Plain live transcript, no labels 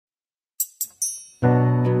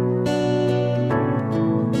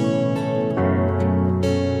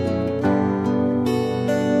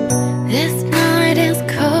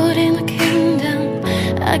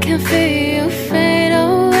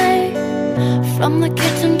From the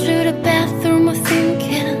kitchen to the bathroom, I'm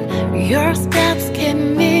thinking your steps keep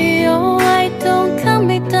me away. Don't cut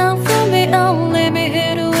me down, throw me on, leave me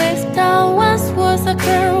here to waste. I once was a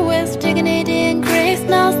girl with dignity and grace,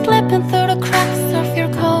 now slipping through the cracks of your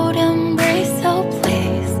cold embrace. So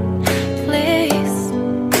please, please,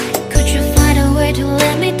 could you find a way to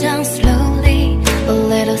let me down slowly? A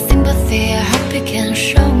little sympathy, I hope you can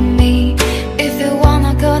show me. If you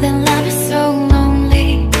wanna go, then let me so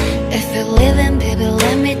lonely. If you're leaving, baby,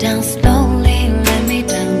 let me down slowly. Let me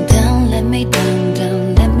down, down, let me down,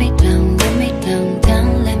 down, let me down, let me down,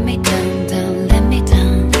 down, let me down, down, let me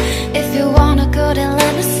down. If you wanna go, then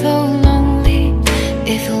let me so lonely.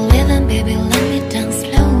 If you're leaving, baby, let me down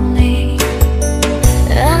slowly.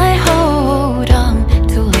 I hold on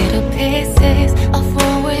to little pieces of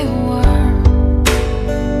what we were.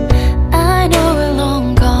 I know we're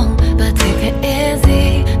long gone, but take it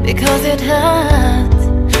easy, because it hurts.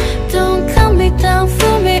 Don't cut me down,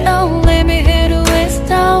 throw me on, leave me here to waste.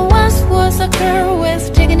 I once was a girl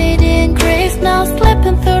with dignity and grace, now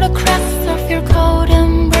slipping through the cracks of your cold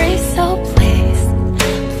embrace. So please,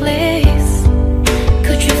 please,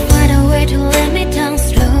 could you find a way to let me down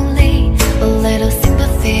slowly? A little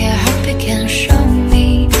sympathy, I hope you can show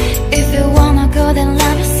me. If you wanna go, then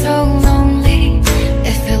let me so lonely.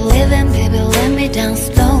 If you're leaving, baby, let me down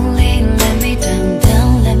slowly. Let me down,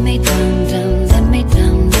 down, let me down, down, let me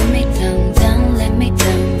down, let me down, down, let me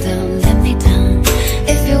down, down, let me down.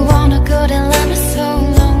 If you wanna go, then let me so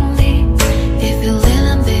lonely. If you're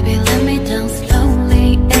leaving, baby, let me down slowly.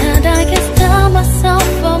 And I can stop myself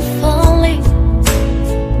from falling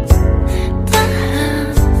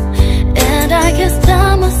down. And I can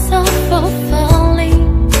stop myself from falling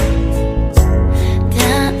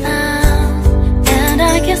down. And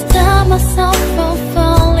I can stop myself from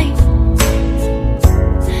falling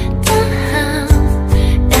down.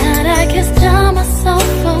 And I can stop myself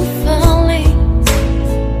from falling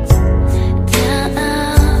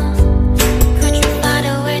down. Could you find a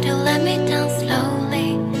way to let me down slowly?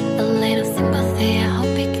 A little sympathy, I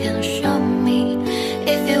hope you can show me.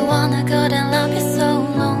 If you wanna go, then let me so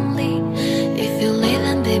lonely. If you're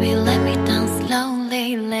leaving, baby, let me down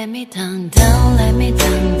slowly. Let me down, down, let me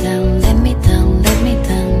down, down, let me down, let me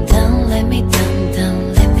down, down, let me down,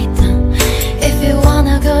 down, let me down. If you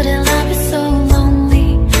wanna go, then let me so lonely.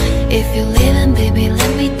 If you're leaving, baby,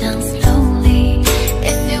 let me down slowly.